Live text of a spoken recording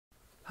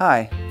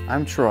Hi,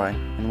 I'm Troy,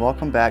 and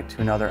welcome back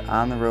to another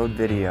on-the-road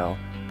video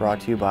brought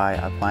to you by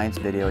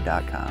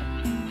ApplianceVideo.com.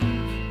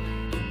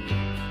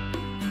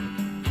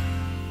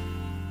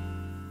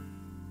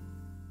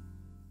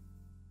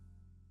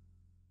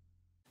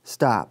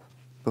 Stop.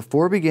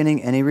 Before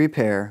beginning any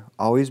repair,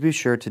 always be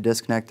sure to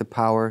disconnect the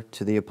power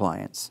to the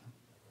appliance.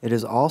 It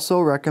is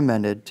also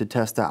recommended to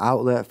test the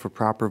outlet for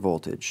proper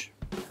voltage.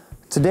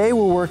 Today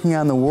we're working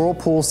on the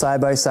Whirlpool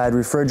side-by-side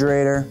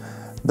refrigerator.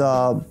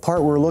 The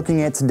part we're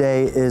looking at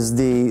today is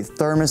the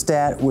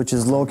thermostat, which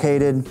is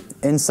located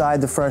inside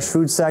the fresh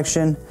food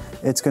section.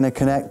 It's going to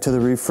connect to the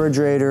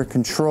refrigerator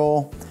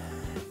control.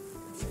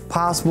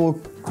 Possible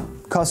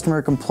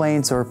customer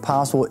complaints or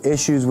possible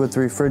issues with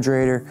the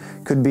refrigerator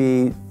could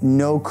be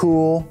no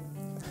cool.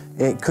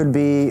 It could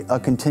be a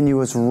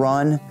continuous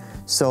run,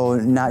 so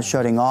not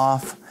shutting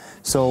off.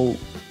 So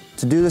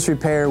to do this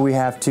repair, we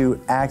have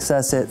to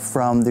access it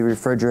from the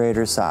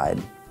refrigerator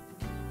side.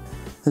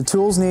 The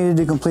tools needed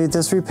to complete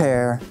this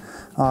repair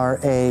are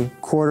a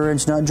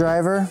 1/4-inch nut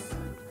driver,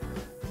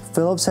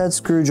 Phillips head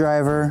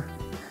screwdriver,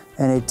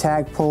 and a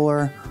tack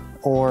puller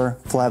or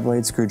flat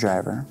blade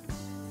screwdriver.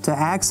 To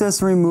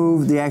access and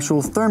remove the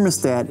actual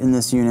thermostat in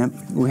this unit,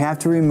 we have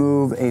to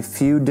remove a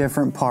few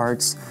different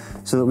parts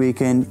so that we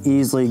can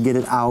easily get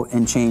it out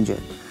and change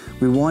it.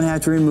 We won't have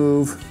to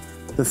remove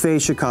the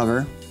fascia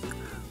cover.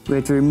 We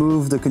have to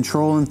remove the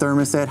control and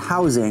thermostat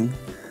housing.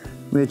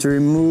 We have to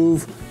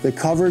remove the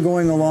cover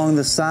going along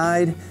the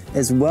side,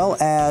 as well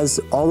as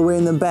all the way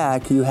in the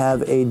back you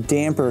have a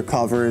damper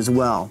cover as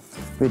well.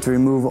 We have to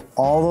remove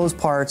all those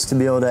parts to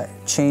be able to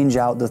change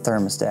out the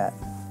thermostat.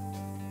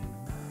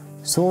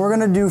 So what we're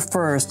going to do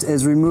first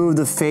is remove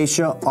the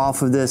fascia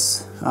off of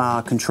this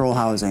control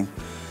housing.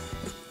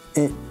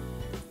 It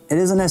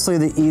isn't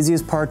necessarily the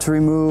easiest part to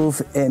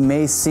remove. It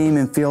may seem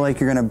and feel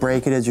like you're going to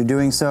break it as you're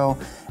doing so,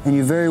 and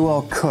you very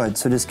well could.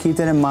 So just keep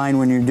that in mind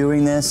when you're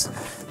doing this.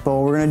 But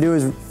what we're going to do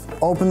is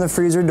open the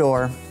freezer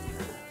door.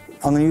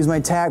 I'm going to use my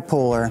tack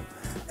puller,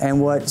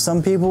 and what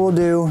some people will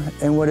do,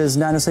 and what is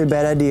not necessarily a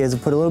bad idea, is to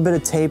put a little bit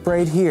of tape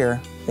right here,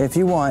 if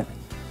you want,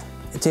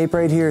 tape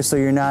right here so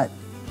you're not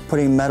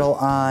putting metal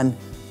on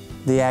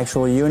the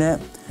actual unit.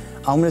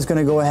 I'm just going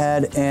to go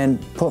ahead and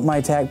put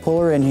my tack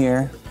puller in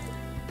here.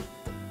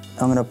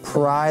 I'm going to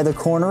pry the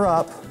corner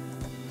up.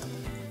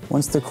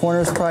 Once the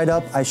corner is pried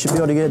up, I should be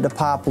able to get it to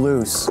pop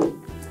loose.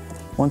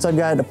 Once I've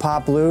got it to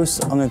pop loose,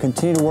 I'm going to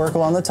continue to work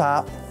along the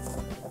top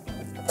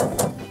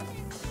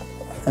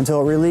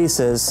until it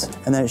releases,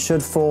 and then it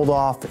should fold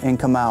off and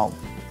come out.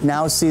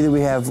 Now see that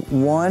we have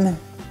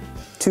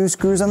 2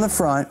 screws on the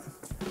front,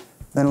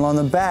 then along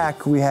the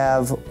back we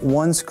have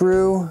 1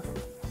 screw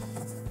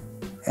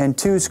and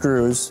 2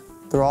 screws.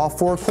 They're all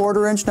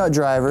 4/4-inch nut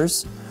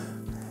drivers.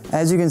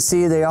 As you can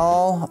see, they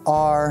all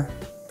are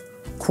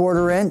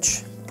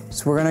 1/4-inch,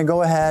 so we're going to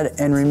go ahead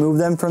and remove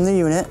them from the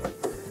unit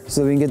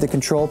so we can get the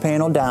control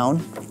panel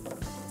down.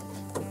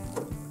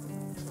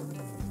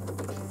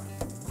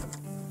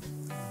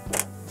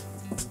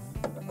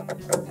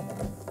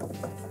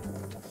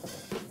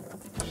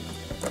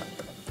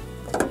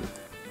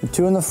 The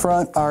 2 in the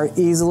front are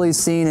easily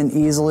seen and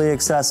easily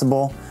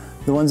accessible.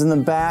 The ones in the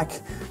back,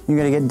 you're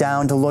going to get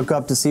down to look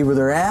up to see where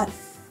they're at.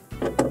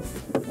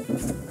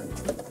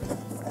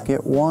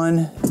 Get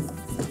one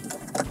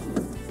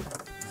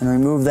and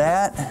remove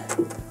that.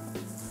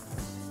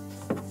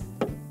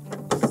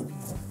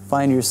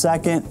 Find your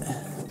second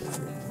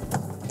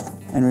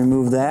and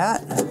remove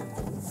that.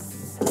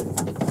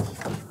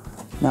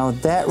 Now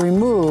with that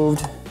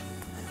removed,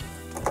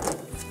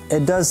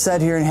 it does set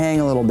here and hang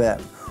a little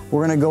bit.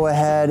 We're going to go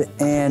ahead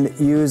and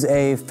use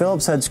a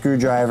Phillips head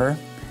screwdriver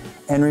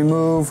and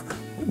remove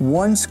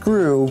 1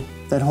 screw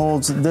that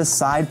holds this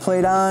side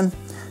plate on.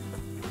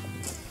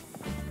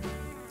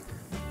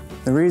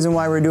 The reason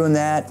why we're doing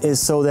that is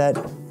so that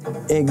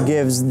it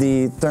gives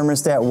the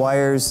thermostat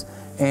wires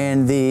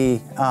and the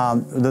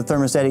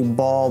thermostatic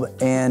bulb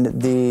and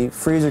the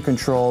freezer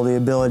control the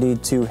ability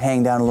to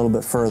hang down a little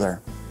bit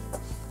further.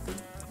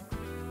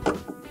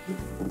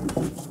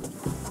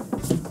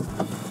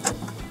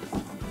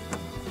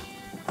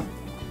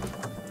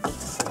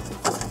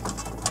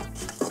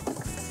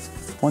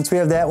 Once we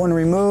have that one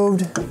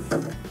removed,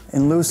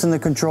 and loosen the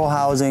control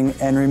housing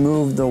and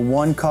remove the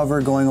 1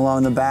 cover going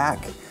along the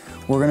back,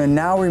 we're going to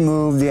now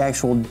remove the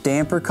actual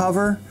damper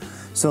cover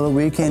so that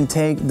we can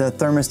take the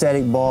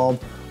thermostatic bulb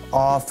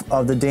off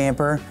of the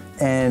damper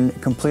and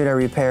complete our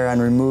repair on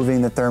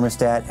removing the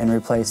thermostat and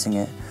replacing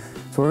it.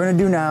 So what we're going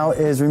to do now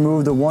is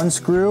remove the 1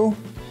 screw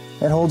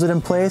that holds it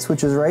in place,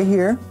 which is right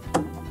here.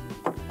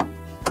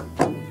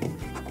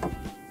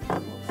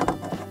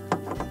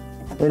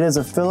 It is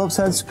a Phillips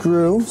head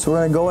screw, so we're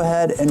going to go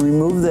ahead and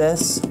remove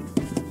this.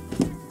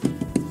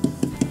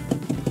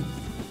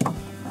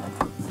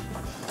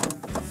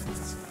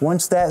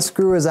 Once that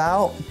screw is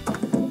out,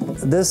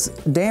 this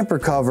damper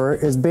cover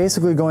is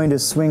basically going to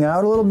swing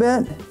out a little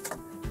bit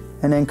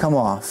and then come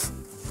off.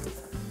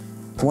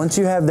 Once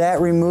you have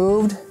that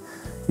removed,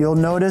 you'll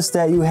notice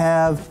that you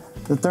have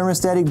the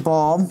thermostatic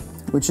bulb,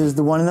 which is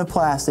the one in the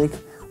plastic,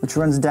 which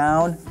runs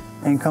down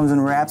and comes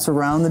and wraps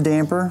around the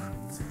damper.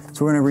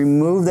 So we're going to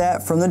remove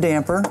that from the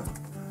damper.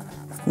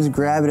 Just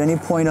grab at any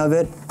point of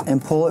it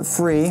and pull it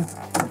free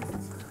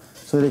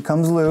so that it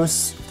comes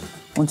loose.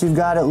 Once you've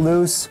got it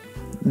loose,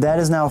 that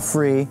is now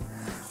free.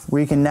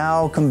 We can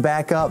now come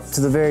back up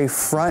to the very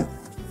front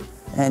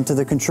and to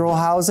the control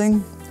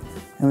housing,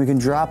 and we can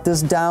drop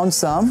this down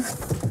some.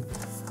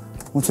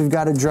 Once we've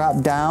got it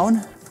dropped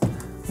down,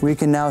 we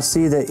can now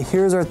see that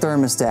here's our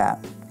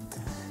thermostat.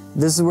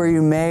 This is where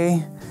you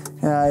may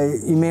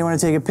want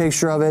to take a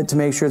picture of it to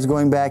make sure it's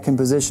going back in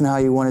position how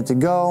you want it to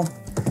go.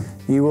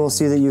 You will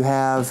see that you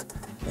have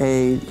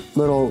a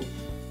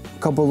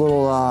couple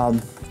little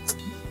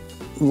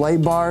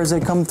light bars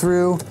that come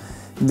through.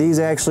 These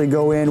actually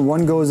go in.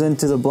 One goes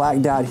into the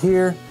black dot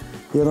here.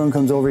 The other one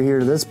comes over here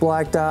to this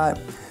black dot.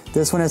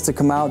 This one has to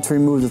come out to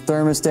remove the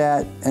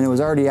thermostat, and it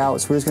was already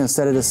out, so we're just going to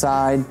set it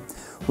aside.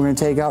 We're going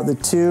to take out the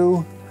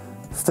 2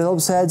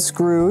 Phillips head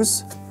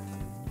screws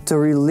to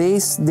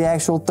release the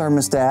actual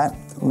thermostat.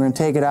 We're going to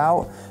take it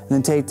out and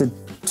then take the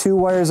 2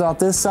 wires off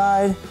this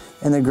side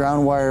and the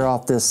ground wire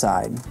off this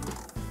side.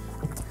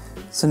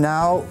 So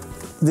now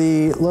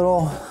the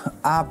little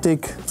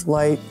optic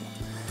light,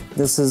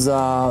 this has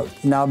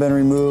now been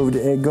removed.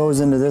 It goes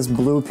into this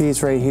blue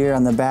piece right here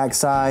on the back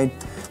side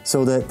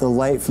so that the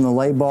light from the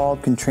light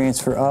bulb can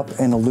transfer up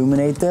and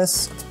illuminate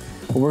this.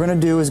 What we're going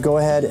to do is go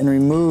ahead and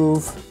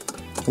remove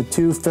the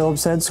 2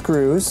 Phillips head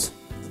screws,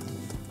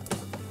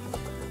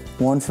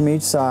 1 from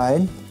each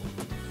side.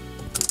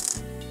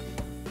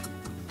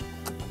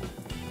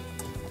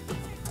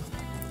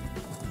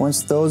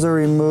 Once those are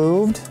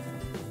removed,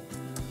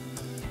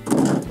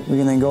 we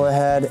can then go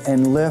ahead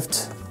and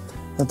lift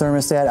the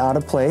thermostat out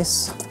of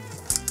place.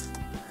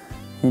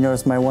 You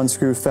notice my 1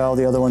 screw fell,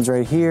 the other one's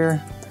right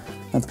here.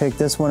 I'll pick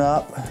this one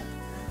up,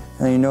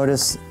 and you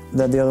notice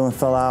that the other one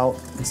fell out.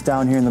 It's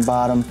down here in the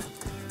bottom.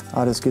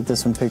 I'll just get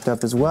this one picked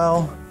up as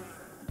well.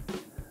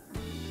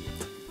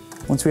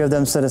 Once we have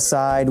them set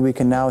aside, we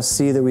can now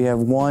see that we have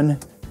 1,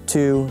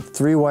 2,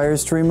 3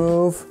 wires to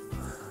remove.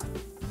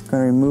 I'm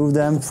going to remove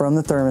them from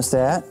the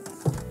thermostat.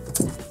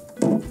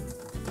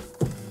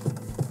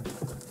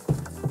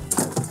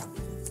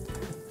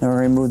 Now we're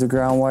going to remove the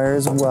ground wire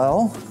as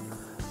well.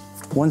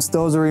 Once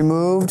those are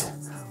removed,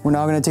 we're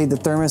now going to take the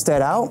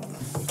thermostat out.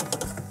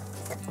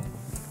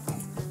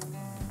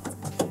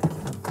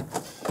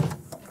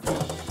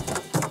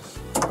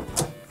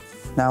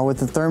 Now with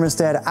the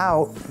thermostat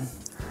out,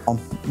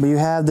 you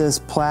have this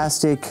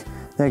plastic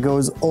that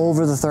goes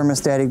over the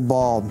thermostatic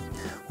bulb.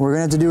 What we're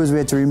going to have to do is we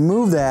have to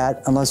remove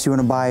that, unless you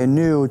want to buy a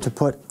new, to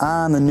put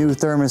on the new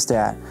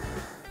thermostat.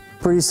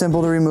 Pretty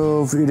simple to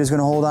remove. You're just going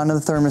to hold on to the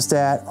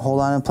thermostat,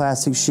 hold on to the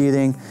plastic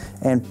sheathing,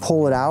 and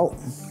pull it out.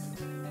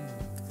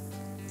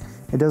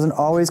 It doesn't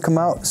always come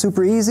out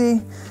super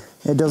easy.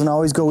 It doesn't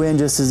always go in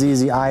just as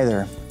easy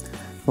either.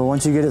 But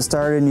once you get it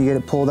started and you get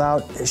it pulled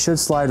out, it should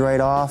slide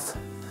right off,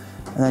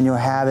 and then you'll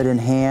have it in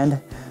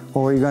hand.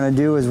 What you're going to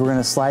do is we're going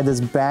to slide this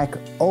back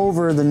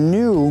over the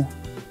new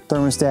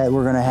thermostat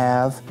we're going to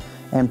have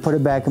and put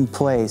it back in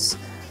place.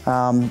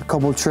 A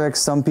couple tricks: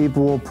 some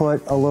people will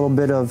put a little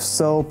bit of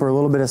soap or a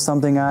little bit of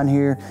something on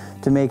here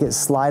to make it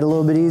slide a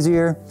little bit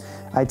easier.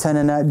 I tend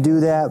to not do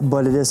that,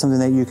 but it is something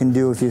that you can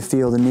do if you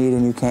feel the need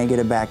and you can't get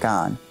it back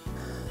on.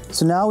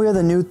 So now we have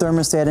the new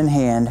thermostat in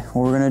hand.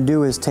 What we're going to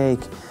do is take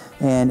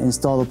and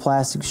install the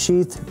plastic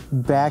sheath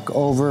back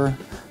over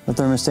the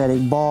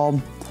thermostatic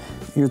bulb.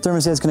 Your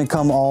thermostat is going to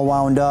come all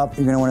wound up.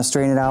 You're going to want to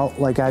straighten it out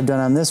like I've done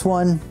on this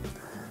one.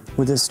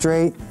 With it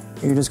straight,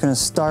 you're just going to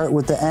start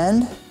with the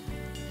end,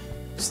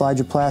 slide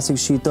your plastic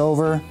sheath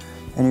over,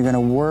 and you're going to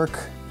work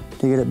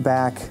to get it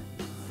back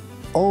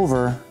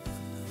over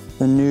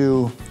the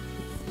new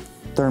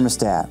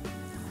thermostat.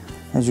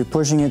 As you're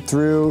pushing it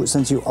through,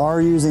 since you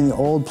are using the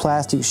old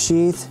plastic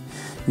sheath,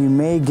 you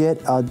may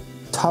get a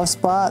tough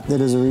spot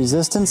that is a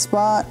resistance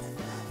spot.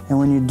 And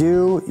when you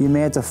do, you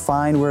may have to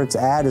find where it's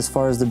at as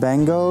far as the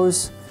bend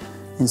goes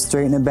and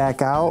straighten it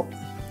back out.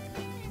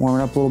 Warm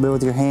it up a little bit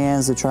with your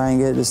hands to try and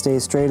get it to stay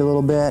straight a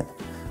little bit.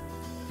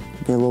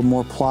 Get a little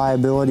more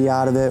pliability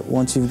out of it.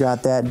 Once you've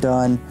got that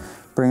done,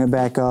 bring it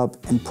back up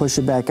and push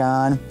it back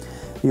on.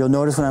 You'll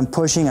notice when I'm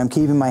pushing, I'm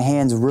keeping my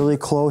hands really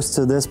close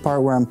to this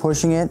part where I'm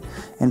pushing it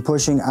and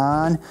pushing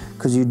on,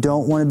 because you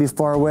don't want to be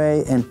far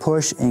away and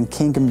push and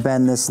kink and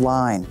bend this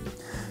line.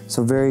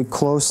 So very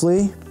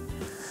closely.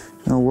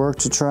 You're going to work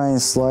to try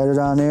and slide it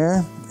on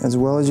there as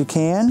well as you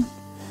can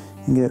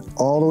and get it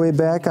all the way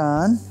back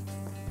on.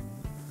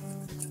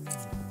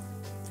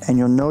 And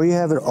you'll know you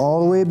have it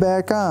all the way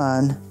back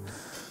on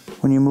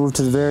when you move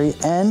to the very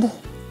end.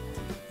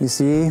 You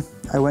see,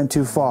 I went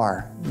too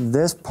far.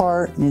 This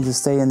part needs to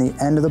stay in the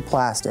end of the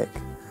plastic.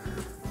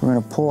 We're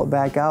going to pull it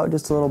back out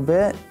just a little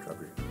bit.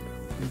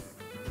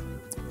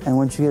 And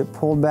once you get it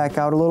pulled back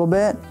out a little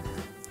bit,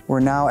 we're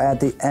now at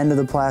the end of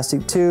the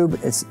plastic tube.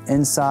 It's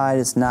inside,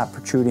 it's not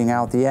protruding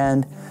out the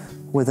end.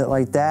 With it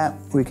like that,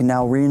 we can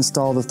now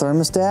reinstall the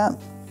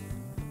thermostat.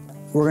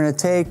 We're going to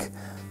take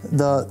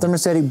the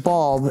thermostatic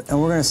bulb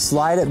and we're going to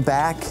slide it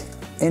back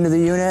into the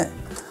unit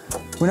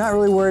We're not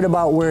really worried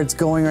about where it's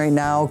going right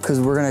now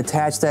because we're going to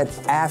attach that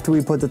after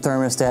we put the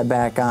thermostat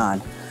back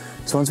on.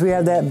 So once we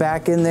have that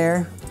back in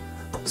there,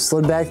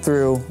 slid back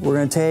through, we're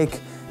going to take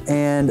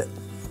and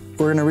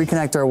we're going to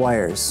reconnect our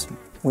wires.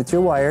 With your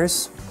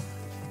wires,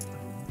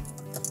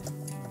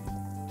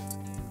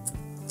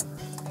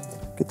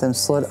 get them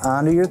slid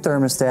onto your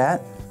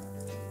thermostat.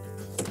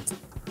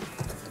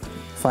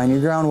 Find your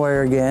ground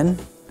wire again.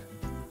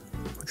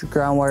 Put your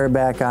ground wire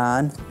back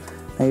on.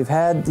 Now you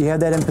have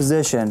that in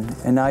position,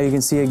 and now you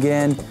can see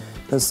again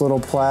this little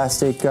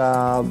plastic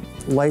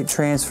light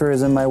transfer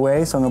is in my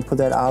way, so I'm going to put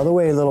that out of the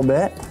way a little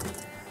bit.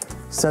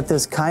 Set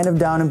this kind of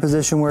down in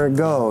position where it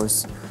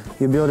goes.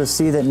 You'll be able to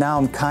see that now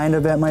I'm kind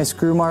of at my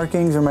screw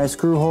markings or my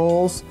screw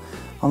holes.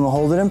 I'm going to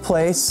hold it in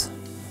place.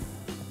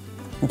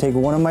 I'm going to take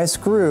one of my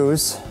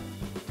screws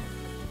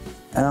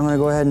and I'm going to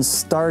go ahead and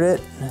start it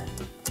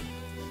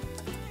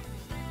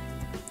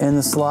in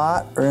the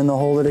slot or in the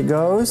hole that it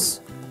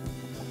goes,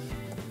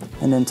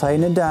 and then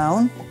tighten it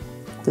down.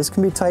 This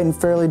can be tightened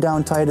fairly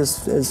down tight,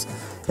 as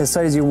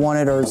tight as you want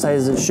it, or as tight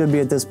as it should be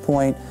at this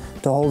point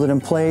to hold it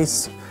in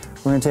place.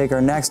 We're going to take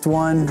our next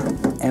one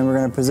and we're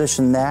going to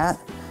position that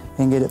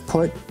and get it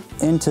put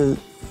into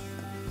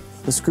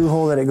the screw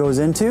hole that it goes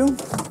into.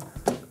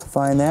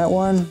 Find that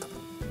one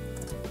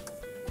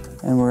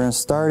and we're going to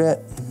start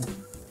it.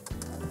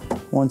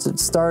 Once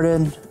it's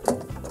started,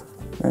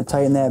 we're going to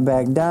tighten that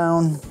back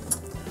down.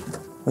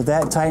 With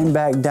that tightened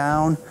back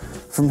down,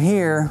 from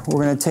here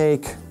we're going to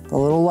take the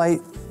little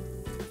light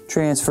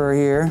transfer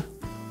here.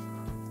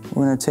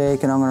 We're going to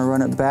take and I'm going to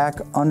run it back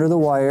under the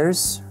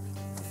wires.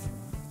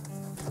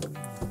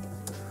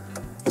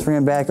 Let's bring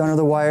it back under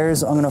the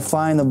wires. I'm going to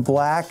find the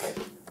black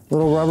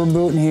little rubber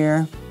boot in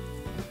here.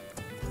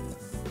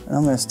 And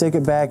I'm going to stick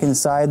it back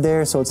inside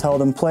there so it's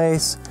held in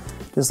place,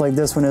 just like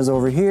this one is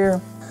over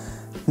here.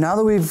 Now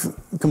that we've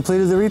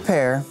completed the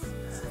repair,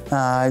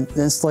 the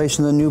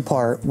installation of the new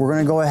part, we're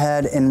going to go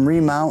ahead and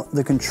remount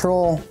the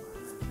control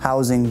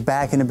housing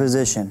back into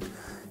position.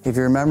 If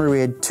you remember,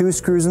 we had 2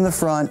 screws in the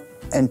front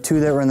and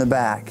 2 that were in the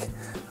back.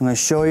 I'm going to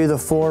show you the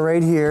 4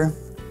 right here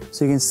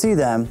so you can see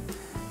them.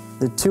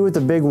 The 2 with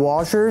the big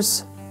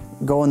washers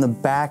go in the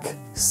back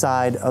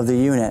side of the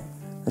unit.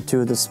 The 2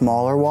 with the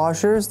smaller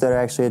washers that are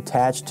actually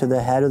attached to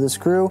the head of the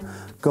screw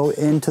go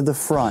into the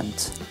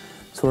front.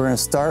 So we're going to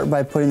start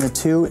by putting the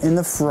 2 in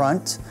the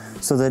front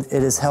so that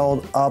it is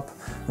held up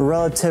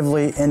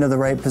relatively into the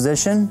right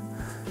position.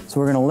 So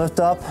we're going to lift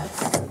up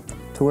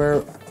to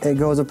where it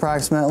goes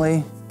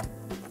approximately,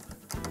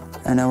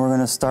 and then we're going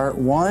to start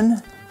one.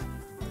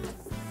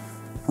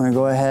 I'm going to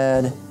go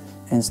ahead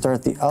and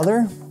start the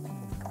other.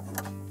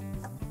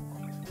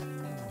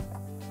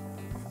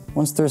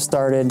 Once they're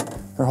started,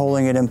 they're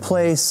holding it in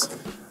place.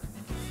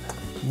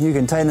 You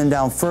can tighten them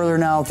down further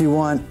now if you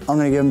want. I'm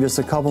going to give them just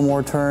a couple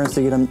more turns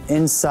to get them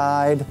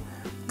inside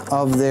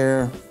of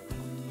their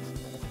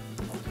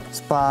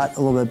spot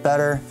a little bit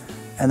better.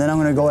 And then I'm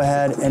going to go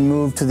ahead and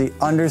move to the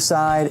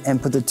underside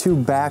and put the 2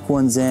 back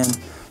ones in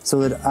so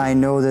that I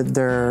know that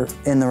they're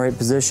in the right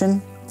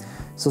position.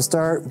 So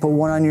put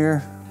one on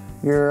your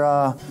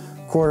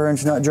 1/4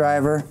 inch nut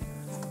driver.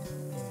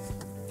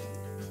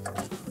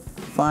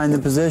 Find the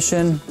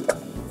position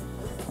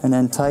and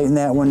then tighten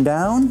that one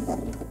down.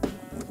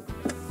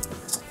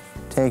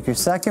 Take your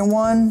second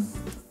one.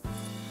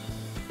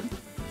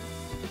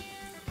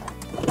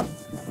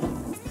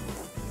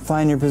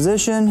 Find your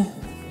position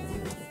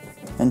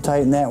and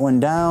tighten that one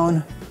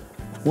down.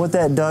 What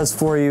that does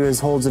for you is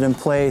holds it in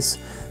place.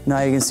 Now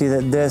you can see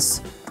that this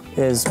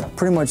is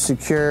pretty much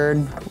secured.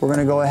 We're going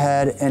to go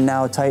ahead and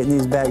now tighten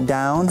these back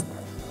down.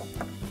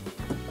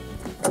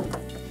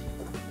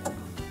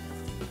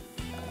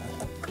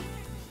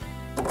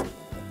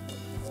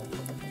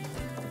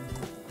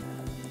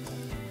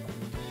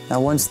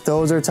 Now once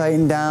those are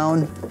tightened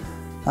down,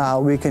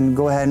 we can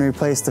go ahead and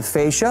replace the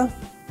fascia.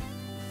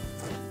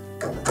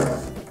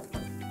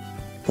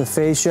 The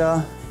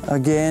fascia,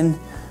 again,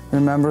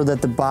 remember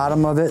that the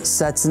bottom of it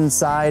sets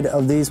inside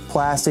of these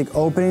plastic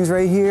openings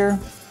right here.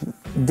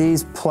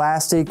 These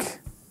plastic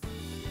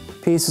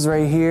pieces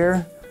right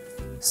here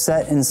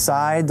set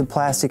inside the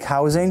plastic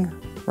housing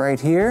right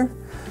here.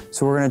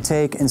 So we're going to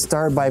take and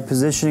start by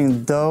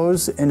positioning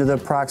those into the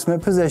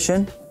approximate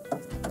position.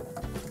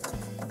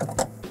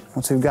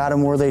 Once we've got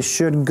them where they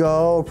should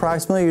go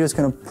approximately, you're just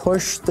going to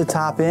push the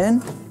top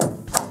in.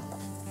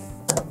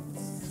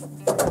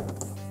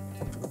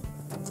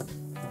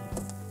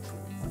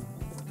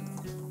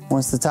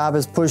 Once the top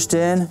is pushed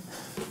in,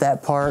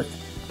 that part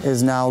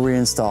is now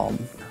reinstalled.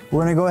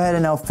 We're going to go ahead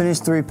and now finish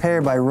the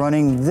repair by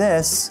running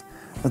this,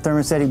 the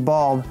thermostatic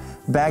bulb,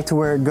 back to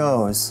where it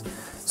goes.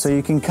 So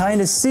you can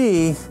kind of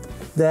see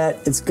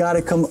that it's got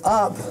to come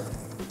up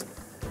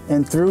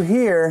and through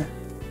here,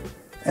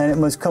 and it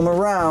must come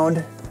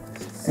around.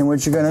 And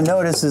what you're going to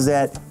notice is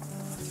that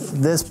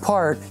this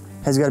part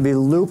has got to be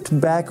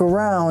looped back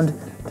around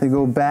to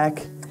go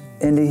back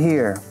into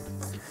here.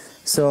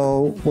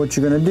 So what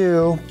you're going to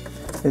do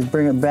is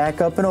bring it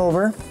back up and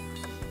over.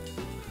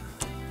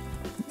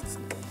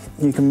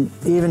 You can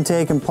even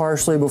take them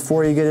partially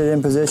before you get it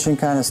in position,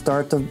 kind of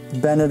start to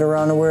bend it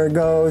around to where it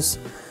goes.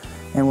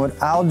 And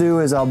what I'll do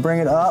is I'll bring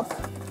it up,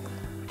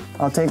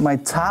 I'll take my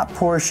top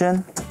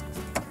portion,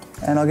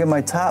 and I'll get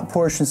my top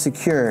portion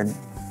secured.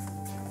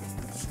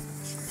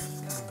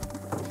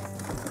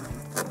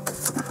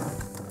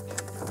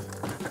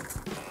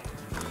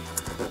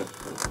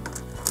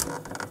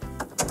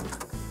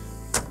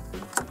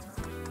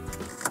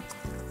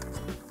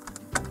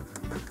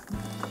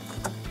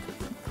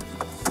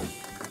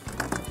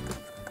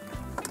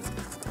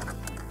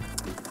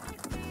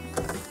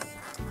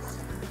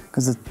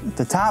 Because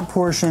the top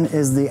portion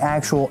is the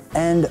actual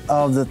end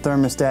of the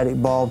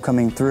thermostatic bulb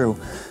coming through.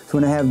 So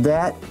when I have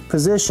that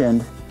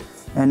positioned,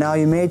 and now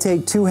you may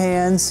take two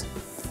hands,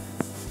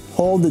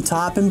 hold the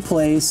top in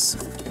place,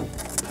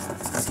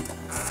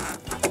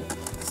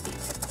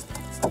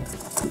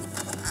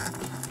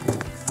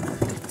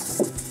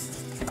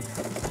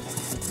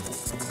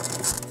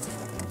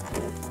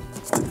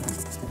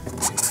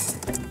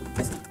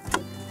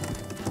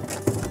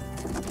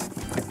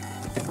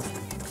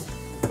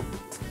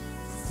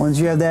 once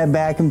you have that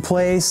back in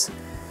place,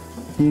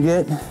 you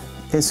get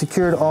it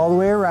secured all the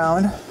way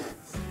around.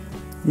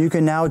 You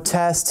can now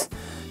test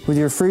with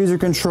your freezer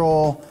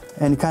control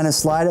and kind of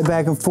slide it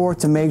back and forth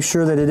to make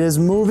sure that it is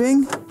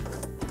moving,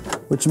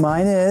 which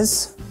mine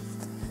is.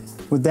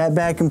 With that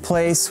back in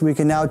place, we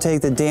can now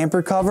take the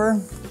damper cover.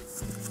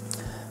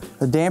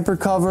 The damper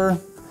cover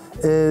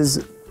is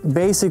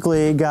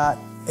basically got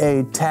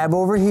a tab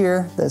over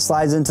here that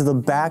slides into the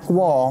back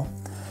wall,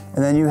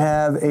 and then you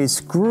have a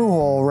screw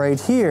hole right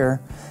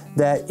here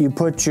that you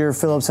put your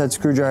Phillips head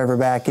screwdriver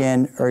back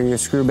in, or your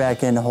screw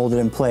back in, to hold it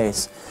in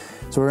place.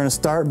 So we're going to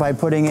start by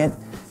putting it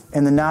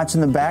in the notch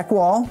in the back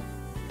wall,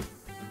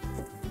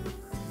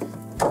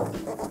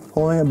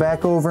 holding it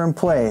back over in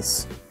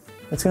place.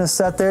 It's going to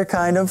set there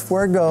kind of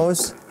where it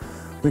goes.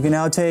 We can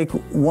now take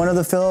one of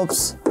the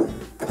Phillips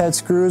head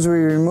screws we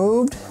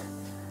removed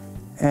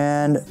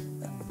and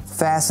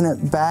fasten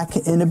it back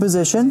into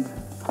position.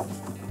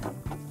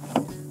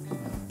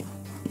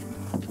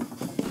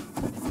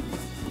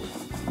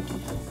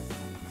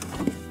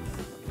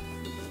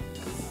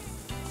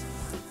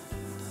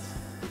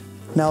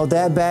 Now with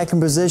that back in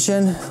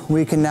position,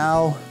 we can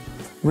now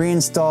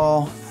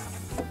reinstall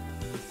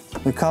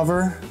the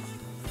cover.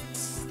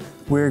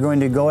 We're going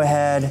to go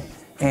ahead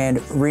and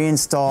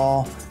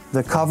reinstall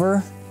the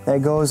cover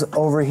that goes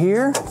over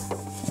here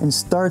and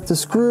start the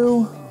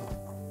screw.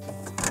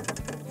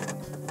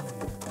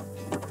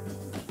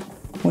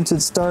 Once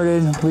it's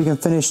started, we can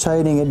finish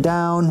tightening it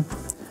down.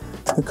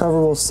 The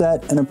cover will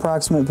set in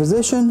approximate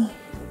position.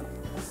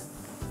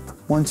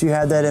 Once you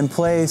have that in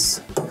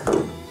place,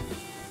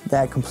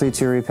 that completes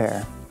your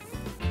repair.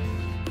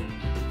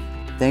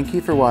 Thank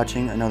you for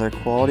watching another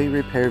quality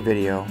repair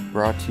video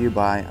brought to you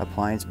by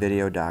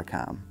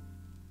ApplianceVideo.com.